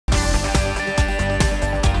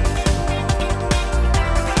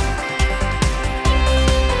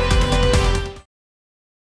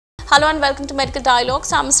Hello and welcome to Medical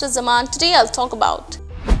Dialogues. I'm Mr. Zaman. Today I'll talk about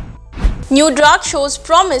new drug shows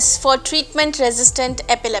promise for treatment-resistant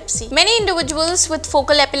epilepsy. Many individuals with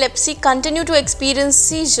focal epilepsy continue to experience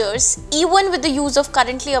seizures even with the use of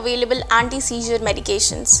currently available anti-seizure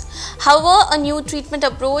medications. However, a new treatment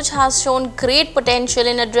approach has shown great potential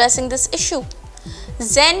in addressing this issue.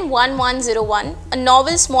 ZEN1101, a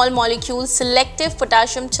novel small molecule selective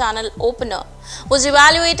potassium channel opener, was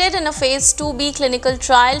evaluated in a phase 2b clinical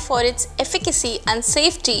trial for its efficacy and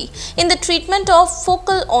safety in the treatment of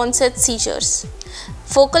focal-onset seizures.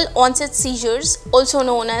 Focal-onset seizures, also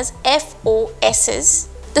known as FOSs.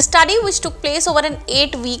 The study, which took place over an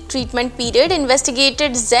 8-week treatment period,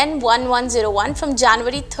 investigated ZEN1101 from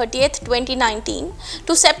January 30th, 2019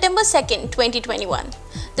 to September 2nd, 2021.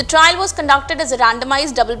 The trial was conducted as a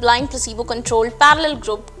randomized double-blind placebo-controlled parallel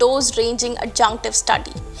group dose-ranging adjunctive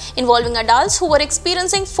study involving adults who were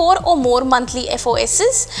experiencing 4 or more monthly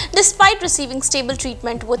FOSs despite receiving stable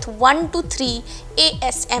treatment with 1 to 3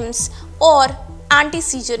 ASMs or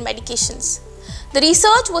anti-seizure medications. The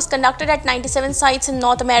research was conducted at 97 sites in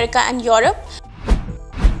North America and Europe.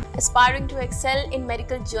 Aspiring to excel in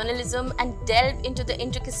medical journalism and delve into the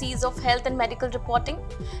intricacies of health and medical reporting?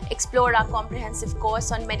 Explore our comprehensive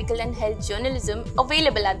course on medical and health journalism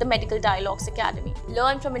available at the Medical Dialogues Academy.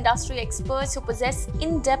 Learn from industry experts who possess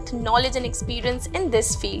in-depth knowledge and experience in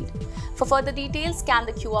this field. For further details, scan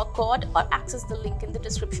the QR code or access the link in the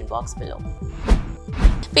description box below.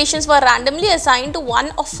 Patients were randomly assigned to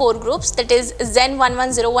one of 4 groups, that is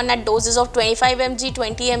ZEN1101 at doses of 25 mg,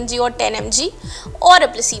 20 mg or 10 mg or a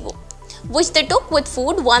placebo, which they took with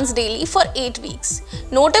food once daily for 8 weeks.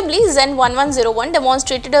 Notably, ZEN1101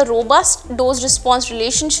 demonstrated a robust dose-response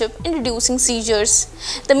relationship in reducing seizures.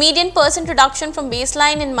 The median % reduction from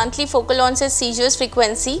baseline in monthly focal-onset seizures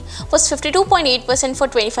frequency was 52.8% for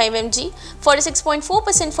 25 mg,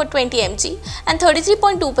 46.4% for 20 mg and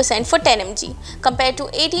 33.2% for 10 mg, compared to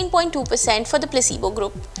 18.2% for the placebo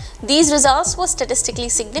group. These results were statistically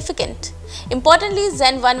significant. Importantly,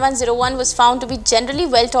 ZEN1101 was found to be generally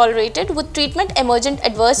well tolerated with treatment-emergent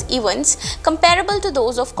adverse events comparable to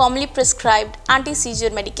those of commonly prescribed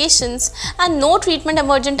anti-seizure medications, and no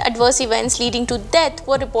treatment-emergent adverse events leading to death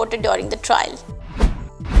were reported during the trial.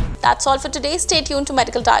 That's all for today. Stay tuned to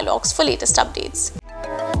Medical Dialogues for latest updates.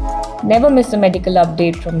 Never miss a medical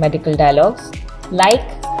update from Medical Dialogues. Like,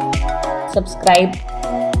 subscribe,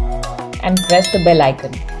 and press the bell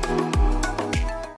icon.